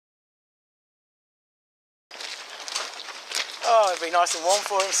Oh, it'd be nice and warm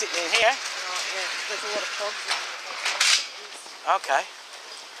for him sitting in here. Yeah, there's a lot of frogs in Okay.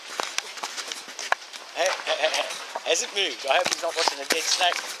 Has it moved? I hope he's not watching a dead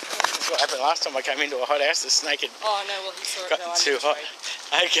snake. That's what happened last time I came into a hothouse. The snake had Oh no, well he saw it gotten too hot.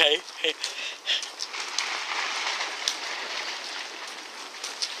 Okay.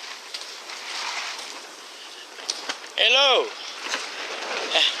 Hello.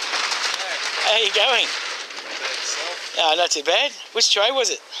 How are you going? Oh, not too bad. Which tray was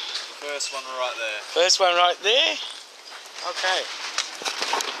it? First one right there. First one right there? Okay.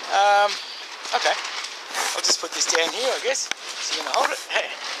 Okay. I'll just put this down here, I guess. So you're going to hold it.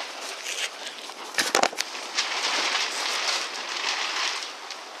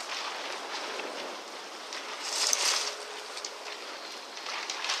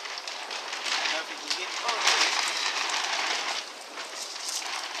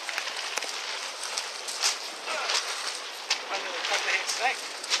 Under the Copperhead snake.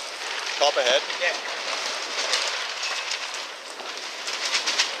 Copperhead? Yeah.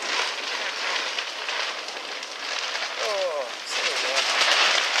 Oh, still warm.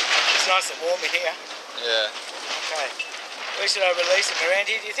 It's nice and warm in here. Yeah. Okay. Where should I release him? Around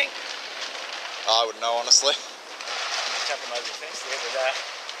here, do you think? I wouldn't know, honestly. Chuck him over the fence there, but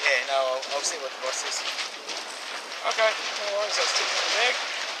yeah, no, I'll see what the boss says. Okay, no worries, I'll stick him in the bag.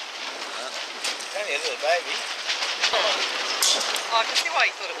 It's only a little baby. Oh, I can see why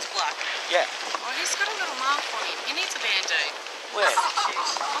you thought it was black. Yeah. Oh, he's got a little mark on him. He needs a band-aid. Where?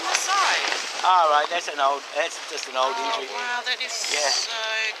 On the side. Oh, right, that's just an old injury. Wow, that is Yeah. so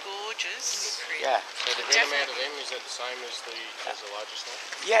gorgeous. Yeah. So the venom out of them, is that the same as the larger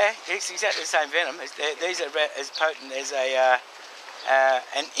snake? Yeah, it's exactly the same venom. These are about as potent as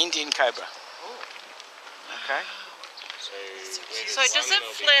an Indian cobra. Okay. So does it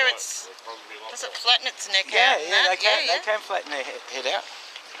flare its? Does it flatten its neck out? Yeah, they can flatten their head out.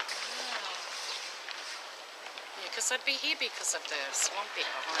 Yeah, because they'd be here because of the swamp bit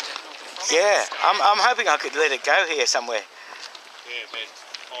behind it and all the frogs. Yeah, I'm hoping I could let it go here somewhere. Yeah, about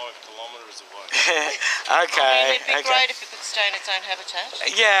 5 kilometres away. Okay. It'd be great if it could stay in its own habitat.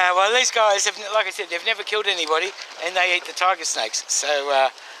 Yeah, well, these guys have, like I said, they've never killed anybody, and they eat the tiger snakes. So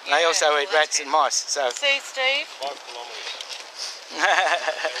they also eat rats and mice. So. See, Steve. 5 kilometres.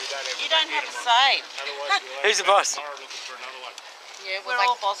 You don't have a say. Who's the boss? Yeah, we're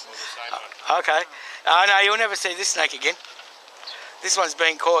all bosses. Okay. Oh no, you'll never see this snake again. This one's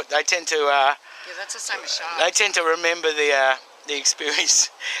been caught. They tend to. Yeah, that's the same as sharks. They tend to remember the experience.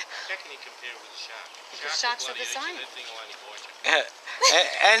 How can you compare with a shark? Because sharks are the same. That thing will only bite you.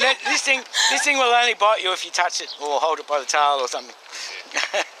 And this thing will only bite you if you touch it or hold it by the tail or something.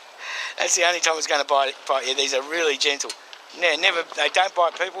 Yeah. That's the only time it's going to bite you. These are really gentle. They don't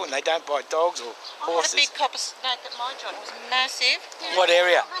bite people and they don't bite dogs or horses. I had a big copper snake at my joint. It was massive. What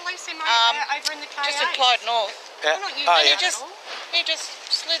area? Release him over in the K8. Just in Clyde North. Yeah. And he just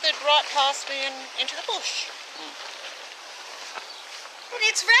slithered right past me and into the bush. But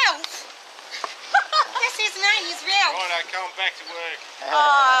it's Ralph. That's his name, he's Ralph. Right, I'm going back to work.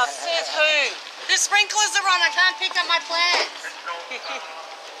 Oh, says who? The sprinklers are on, I can't pick up my plants. Thank you.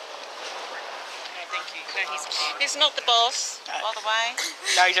 No, he's not the boss, by the way.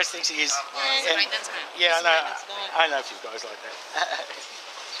 No, he just thinks he is. He's a maintenance man. Yeah, I know a few guys like that.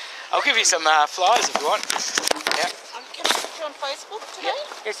 I'll give you some flyers if you want. Yeah. Can I put you on Facebook today?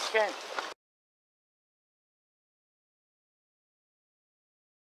 Yeah. Yes, you can.